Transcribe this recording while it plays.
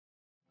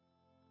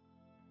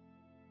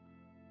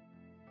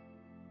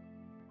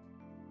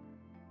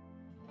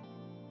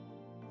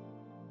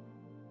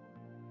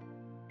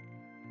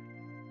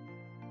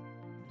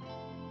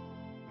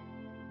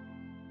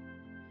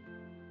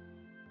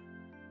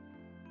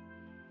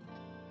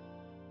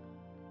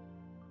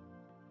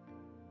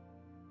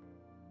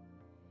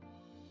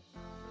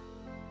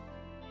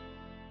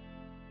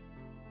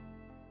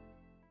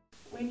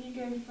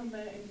go from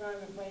an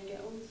environment where you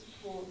get all the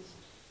support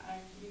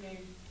and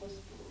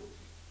possible,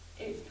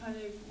 it's kind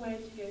of where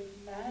to go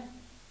from there.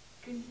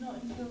 Because it's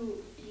not until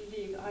you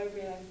leave that I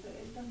realised that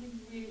it's nothing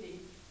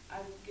really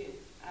as good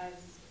as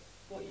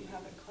what you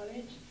have at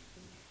college.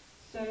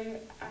 So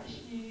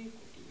actually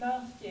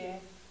last year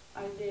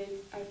I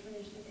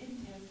finished an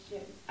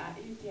internship at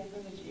ECF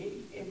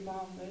Energy in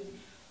Barnwood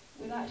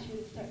with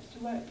actually the Steps to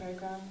Work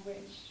programme,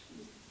 which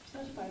was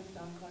started by the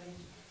Star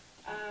College.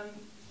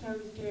 So I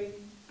was doing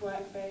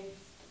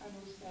work-based and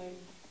also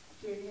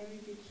doing an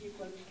MVQ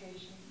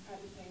qualification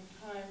at the same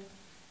time.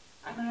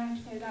 And I have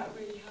to say that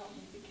really helped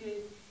me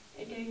because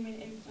it gave me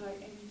an insight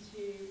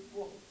into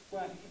what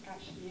work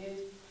actually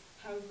is,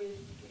 how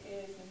realistic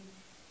it is, and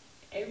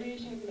it really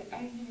showed me that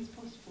anything is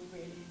possible,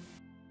 really.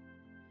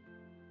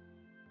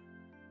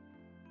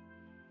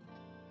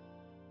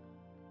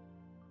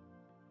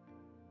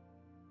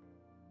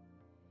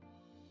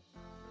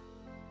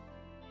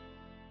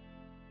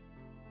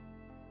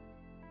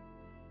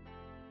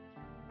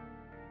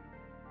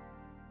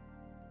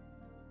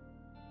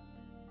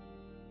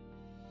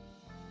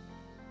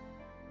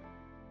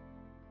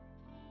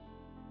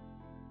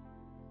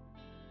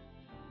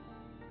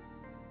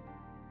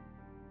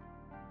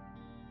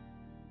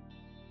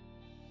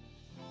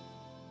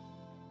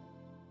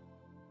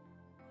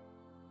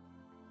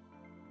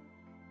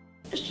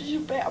 It's just a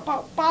bit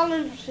about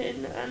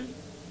balancing and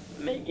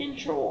making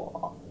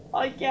sure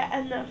I get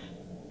enough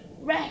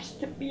rest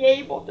to be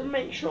able to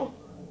make sure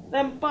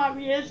them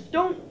barriers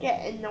don't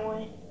get in the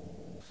way.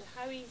 So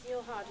how easy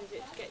or hard is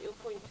it to get your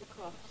point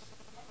across?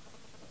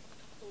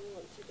 When you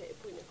want to get your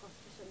point across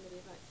to somebody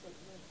about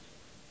something?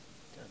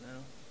 Don't know.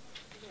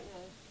 You don't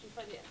know. Do you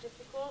find it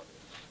difficult?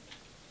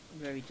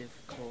 Very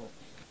difficult.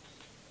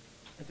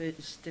 A bit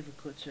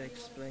difficult to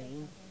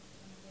explain.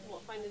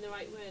 What, finding the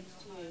right words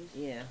to use?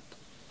 Yeah.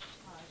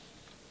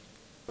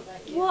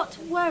 What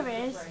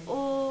worries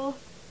or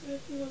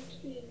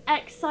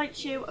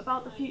excites you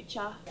about the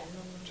future?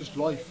 Just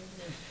life.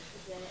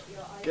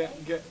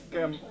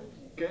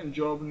 Getting a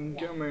job and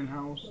getting my own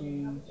house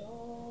and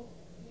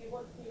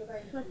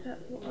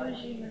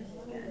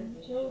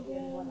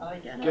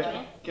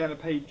getting a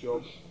paid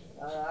job.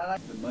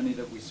 The money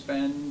that we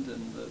spend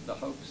and the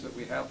hopes that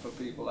we have for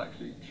people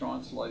actually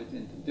translate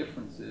into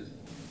differences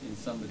in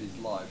somebody's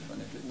life,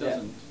 and if it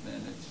doesn't,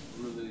 then it's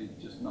really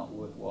just not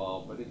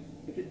worthwhile. But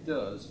if it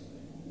does,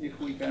 if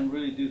we can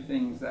really do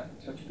things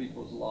that touch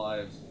people's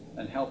lives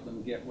and help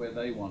them get where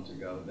they want to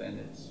go, then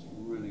it's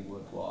really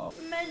worthwhile.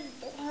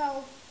 Mental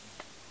health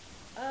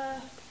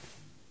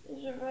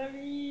is a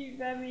very,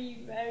 very,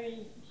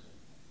 very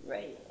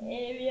great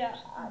area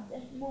at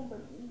this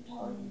moment in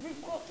time.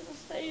 We've got to the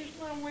stage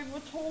where we were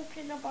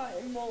talking about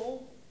it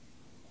more,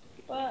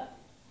 but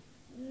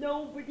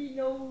nobody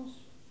knows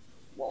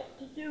what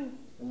to do.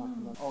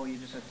 Oh, you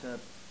just have to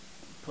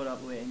put up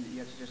with it, and you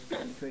have to just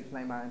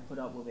claim out and put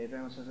up with it. If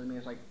everyone says to me,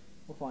 it's like,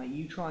 well, fine,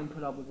 you try and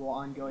put up with what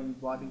I've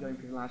been going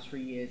through the last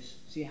 3 years,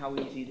 see how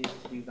easy it is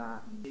to do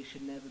that. It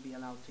should never be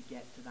allowed to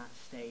get to that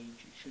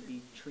stage. It should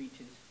be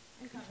treated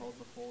and controlled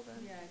before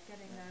then. Yeah,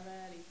 getting there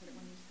early so that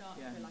when you start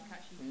to feel like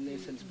actually... In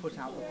this sense, put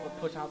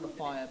out the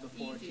fire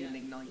before it's even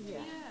ignited.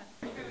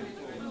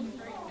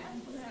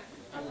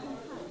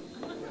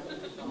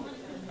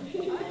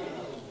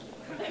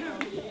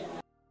 Yeah.